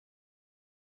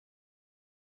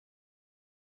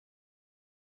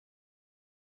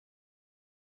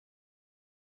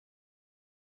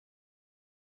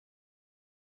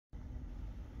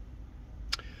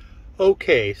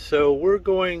Okay, so we're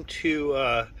going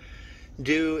to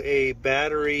do a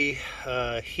battery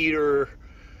heater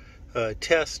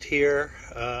test here.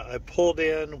 I pulled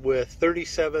in with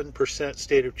 37%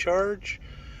 state of charge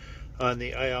on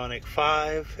the Ioniq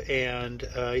 5, and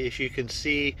as you can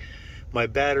see, my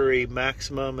battery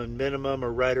maximum and minimum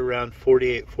are right around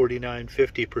 48, 49,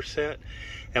 50%.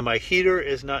 And my heater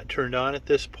is not turned on at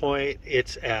this point.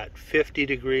 It's at 50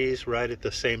 degrees, right at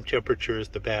the same temperature as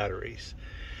the batteries.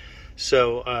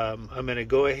 So I'm going to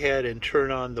go ahead and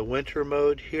turn on the winter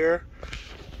mode here.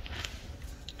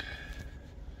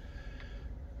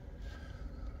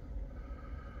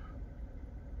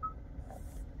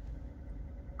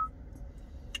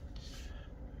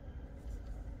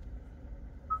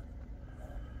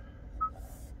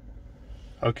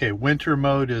 Okay, winter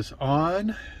mode is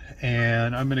on,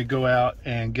 and I'm going to go out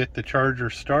and get the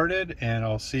charger started, and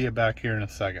I'll see you back here in a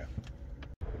second.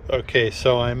 Okay,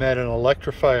 so I'm at an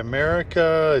Electrify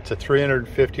America. It's a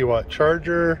 350 watt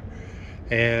charger,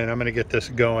 and I'm going to get this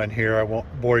going here. I won't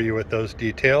bore you with those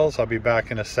details. I'll be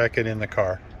back in a second in the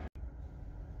car.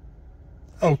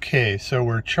 Okay, so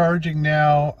we're charging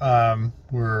now.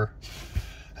 We're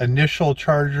initial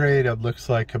charge rate of looks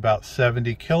like about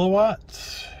 70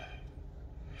 kilowatts.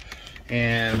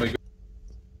 And we go.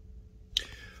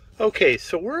 Okay,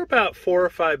 so we're about 4 or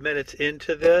 5 minutes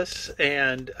into this,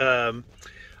 and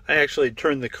I actually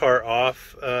turned the car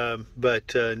off,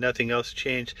 but nothing else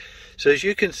changed. So as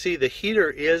you can see, the heater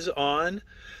is on.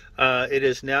 It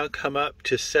has now come up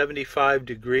to 75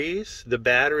 degrees. The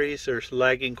batteries are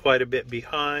lagging quite a bit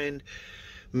behind.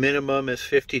 Minimum is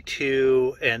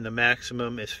 52 and the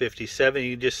maximum is 57.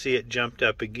 You just see it jumped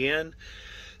up again.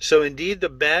 So indeed the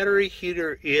battery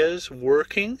heater is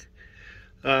working.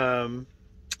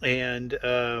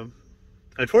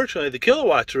 Unfortunately the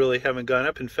kilowatts really haven't gone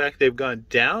up. In fact, they've gone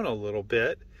down a little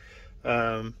bit.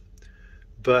 But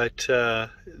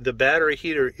the battery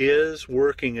heater is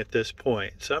working at this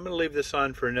point. So I'm going to leave this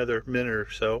on for another minute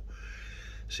or so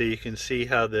you can see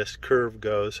how this curve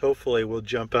goes. Hopefully we'll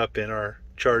jump up in our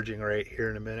charging rate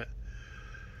here in a minute.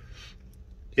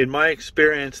 In my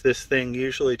experience, this thing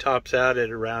usually tops out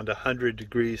at around 100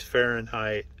 degrees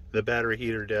Fahrenheit. The battery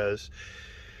heater does.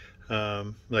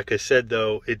 Like I said,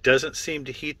 though, it doesn't seem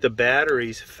to heat the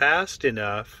batteries fast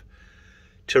enough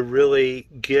to really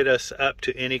get us up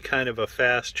to any kind of a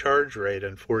fast charge rate,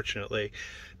 unfortunately,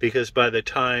 because by the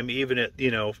time, even at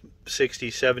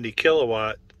 60, 70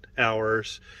 kilowatt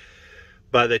hours,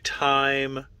 by the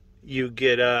time you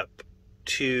get up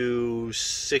to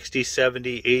 60,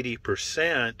 70,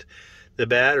 80%, the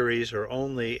batteries are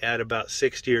only at about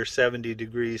 60 or 70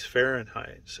 degrees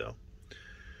Fahrenheit.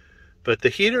 But the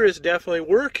heater is definitely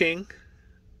working,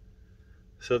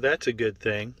 so that's a good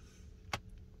thing.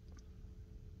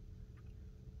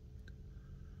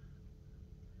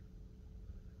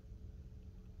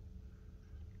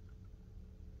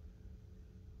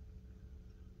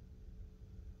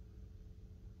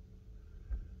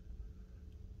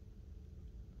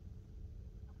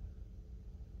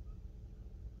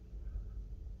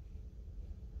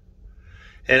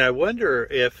 And I wonder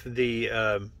if the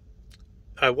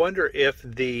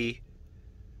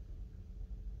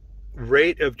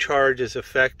rate of charge is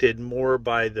affected more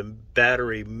by the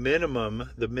battery minimum,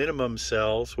 the minimum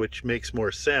cells, which makes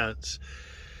more sense,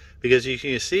 because you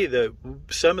can see that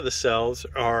some of the cells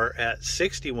are at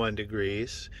 61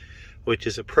 degrees, which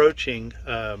is approaching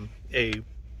a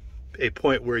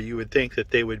point where you would think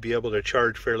that they would be able to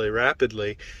charge fairly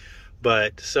rapidly,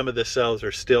 but some of the cells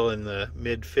are still in the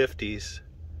mid 50s.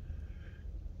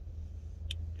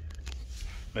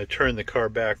 I'm going to turn the car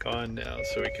back on now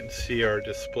so we can see our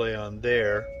display on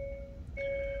there.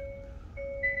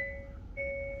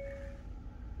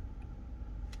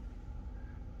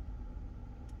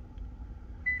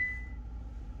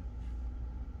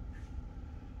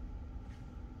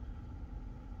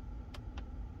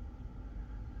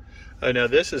 Oh, now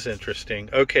this is interesting.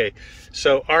 Okay,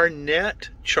 so our net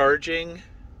charging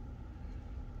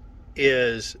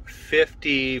is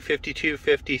 50, 52,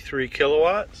 53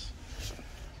 kilowatts.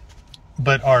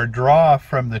 But our draw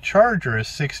from the charger is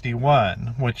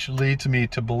 61, which leads me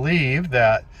to believe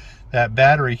that that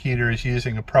battery heater is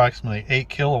using approximately 8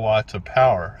 kilowatts of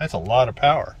power. That's a lot of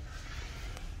power.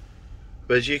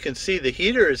 But as you can see, the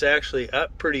heater is actually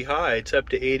up pretty high. It's up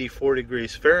to 84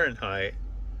 degrees Fahrenheit.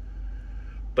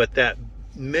 But that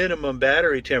minimum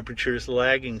battery temperature is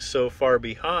lagging so far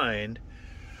behind,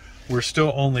 we're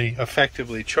still only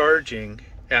effectively charging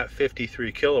at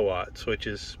 53 kilowatts, which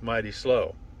is mighty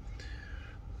slow.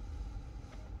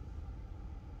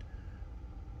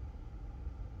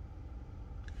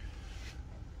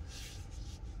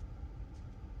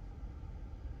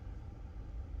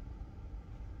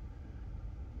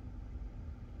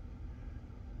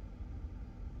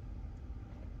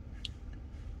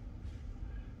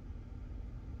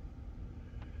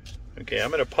 Okay,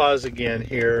 I'm going to pause again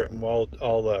here, and I'll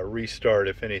restart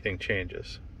if anything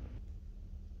changes.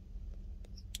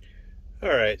 All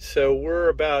right, so we're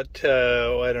about,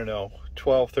 I don't know,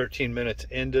 12, 13 minutes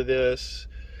into this.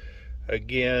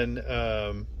 Again,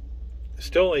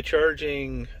 still only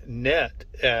charging net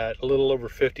at a little over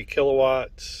 50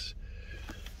 kilowatts.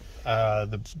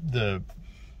 The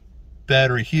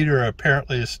battery heater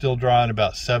apparently is still drawing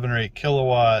about 7 or 8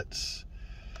 kilowatts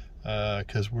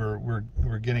because we're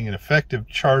getting an effective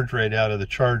charge rate out of the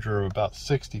charger of about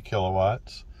 60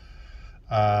 kilowatts.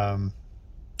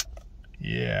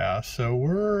 Yeah, so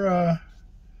we're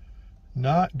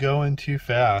not going too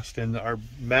fast, and our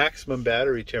maximum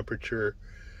battery temperature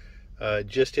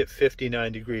just hit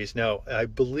 59 degrees. Now, I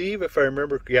believe, if I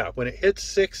remember, yeah, when it hits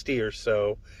 60 or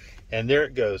so, and there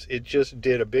it goes, it just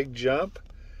did a big jump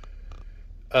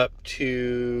up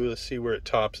to, let's see where it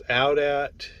tops out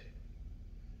at.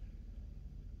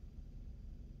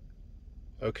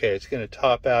 Okay, it's going to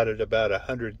top out at about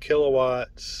 100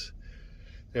 kilowatts.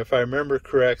 If I remember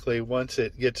correctly, once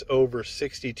it gets over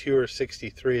 62 or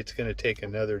 63, it's going to take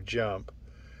another jump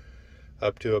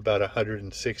up to about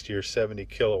 160 or 70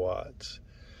 kilowatts.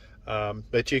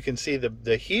 But you can see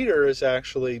the heater is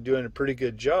actually doing a pretty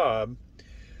good job,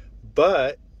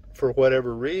 but for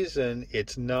whatever reason,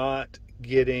 it's not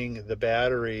getting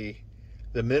the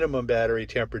minimum battery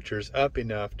temperatures up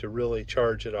enough to really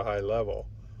charge at a high level.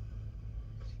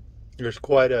 There's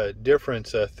quite a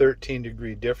difference, a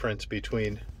 13-degree difference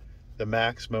between the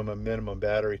maximum and minimum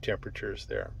battery temperatures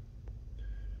there.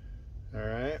 All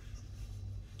right.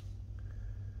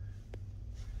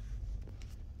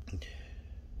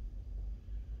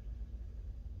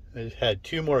 I just had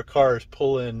 2 more cars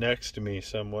pull in next to me,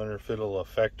 so I'm wondering if it'll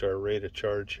affect our rate of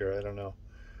charge here. I don't know.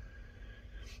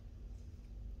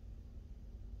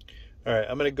 All right,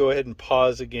 I'm going to go ahead and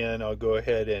pause again. I'll go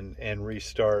ahead and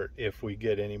restart if we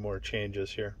get any more changes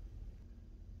here.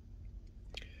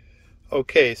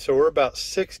 Okay, so we're about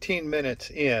 16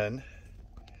 minutes in.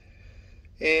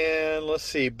 And let's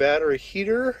see, battery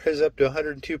heater is up to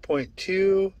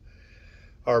 102.2.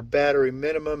 Our battery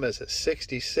minimum is at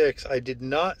 66. I did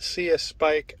not see a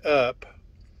spike up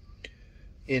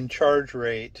in charge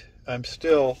rate. I'm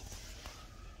still,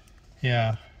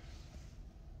 yeah,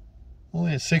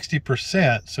 only at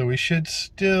 60%, so we should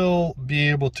still be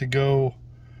able to go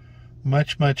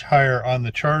much, much higher on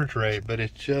the charge rate, but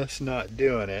it's just not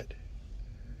doing it.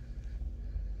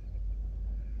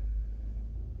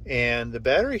 And the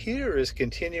battery heater is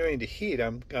continuing to heat.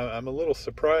 I'm a little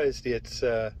surprised it's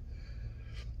up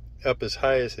as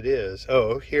high as it is.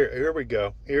 Oh, here we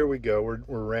go. Here we go. We're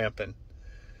ramping.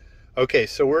 Okay,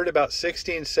 so we're at about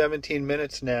 16, 17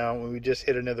 minutes now when we just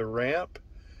hit another ramp.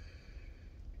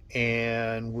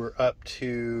 And we're up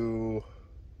to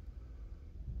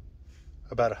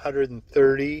about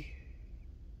 130.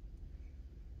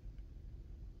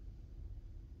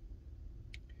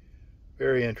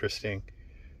 Very interesting.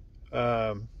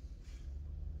 Okay,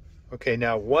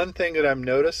 now one thing that I'm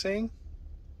noticing,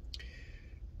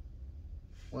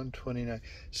 129.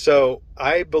 So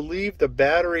I believe the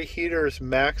battery heater's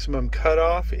maximum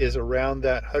cutoff is around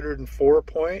that 104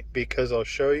 point, because I'll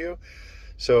show you.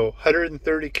 So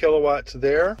 130 kilowatts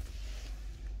there,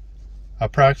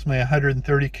 approximately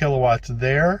 130 kilowatts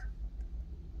there.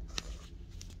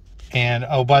 And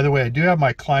oh, by the way, I do have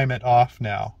my climate off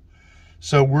now.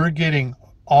 So we're getting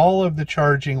all of the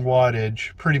charging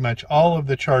wattage, pretty much all of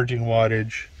the charging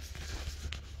wattage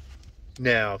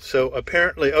now. So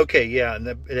apparently, okay, yeah, and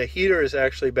the heater is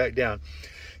actually back down.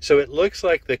 So it looks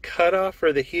like the cutoff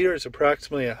for the heater is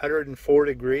approximately 104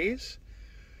 degrees.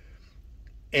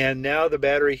 And now the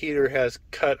battery heater has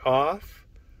cut off,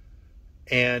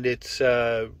 and it's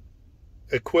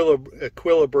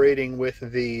equilibrating with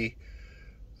the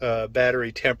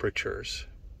battery temperatures.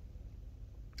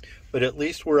 But at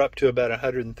least we're up to about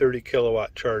 130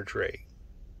 kilowatt charge rate.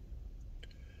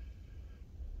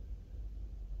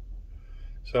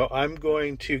 So I'm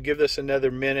going to give this another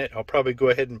minute. I'll probably go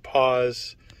ahead and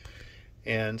pause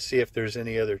and see if there's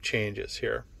any other changes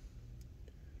here.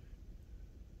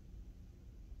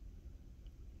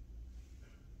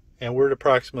 And we're at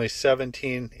approximately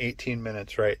 17, 18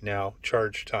 minutes right now,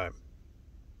 charge time.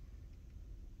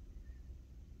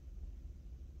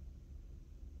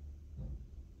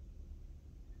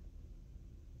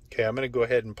 Okay, I'm going to go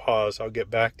ahead and pause. I'll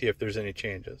get back to you if there's any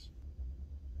changes.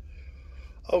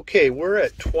 Okay, we're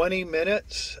at 20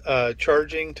 minutes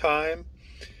charging time.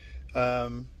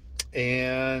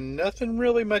 And nothing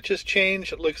really much has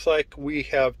changed. It looks like we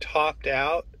have topped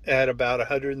out at about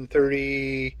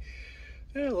 130,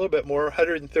 a little bit more,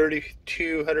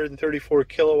 132, 134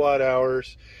 kilowatt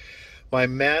hours. My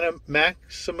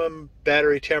maximum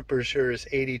battery temperature is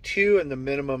 82 and the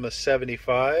minimum is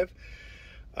 75.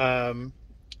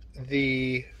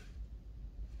 The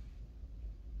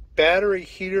battery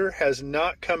heater has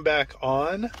not come back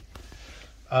on.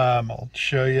 I'll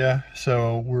show you.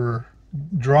 So we're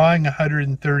drawing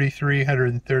 133,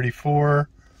 134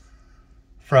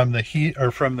 from the heat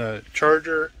or from the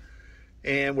charger,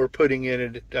 and we're putting in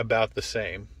it about the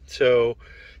same. So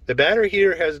the battery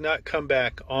heater has not come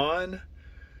back on.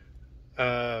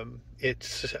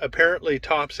 It's apparently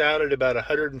tops out at about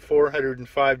 104,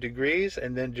 105 degrees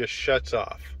and then just shuts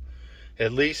off,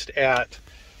 at least at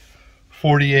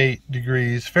 48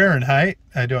 degrees Fahrenheit.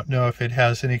 I don't know if it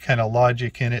has any kind of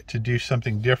logic in it to do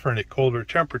something different at colder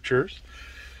temperatures,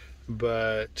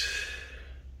 but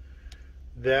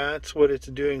that's what it's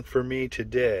doing for me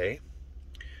today.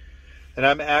 And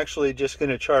I'm actually just going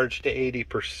to charge to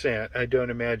 80%. I don't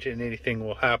imagine anything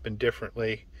will happen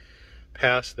differently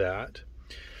past that.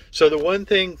 So the one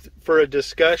thing for a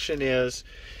discussion is,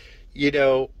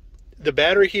 the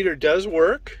battery heater does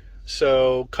work.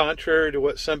 So contrary to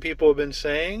what some people have been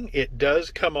saying, it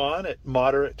does come on at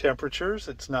moderate temperatures.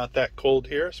 It's not that cold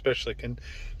here, especially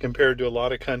compared to a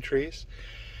lot of countries.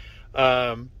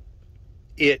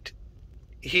 It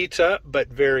heats up, but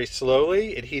very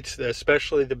slowly. It heats,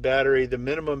 especially the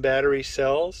minimum battery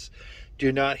cells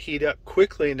do not heat up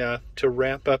quickly enough to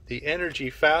ramp up the energy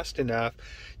fast enough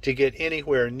to get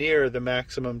anywhere near the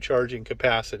maximum charging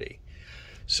capacity.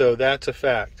 So that's a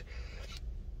fact.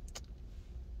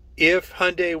 If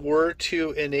Hyundai were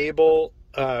to enable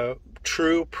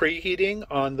true preheating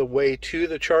on the way to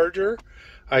the charger,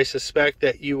 I suspect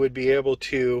that you would be able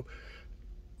to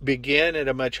begin at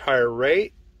a much higher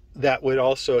rate. That would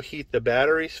also heat the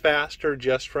batteries faster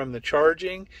just from the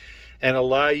charging and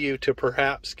allow you to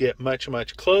perhaps get much,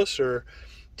 much closer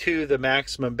to the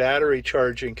maximum battery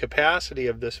charging capacity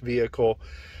of this vehicle,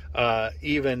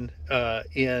 even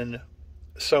in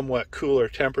somewhat cooler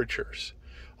temperatures.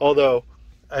 Although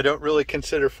I don't really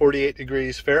consider 48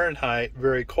 degrees Fahrenheit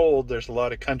very cold. There's a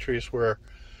lot of countries where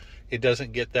it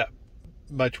doesn't get that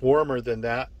much warmer than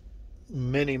that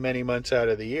many, many months out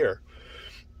of the year.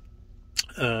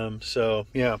 So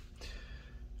yeah.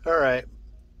 All right.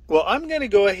 Well, I'm going to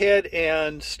go ahead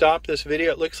and stop this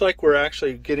video. It looks like we're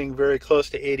actually getting very close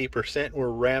to 80%. We're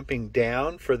ramping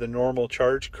down for the normal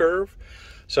charge curve.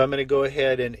 So I'm going to go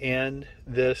ahead and end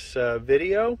this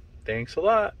video. Thanks a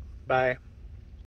lot. Bye.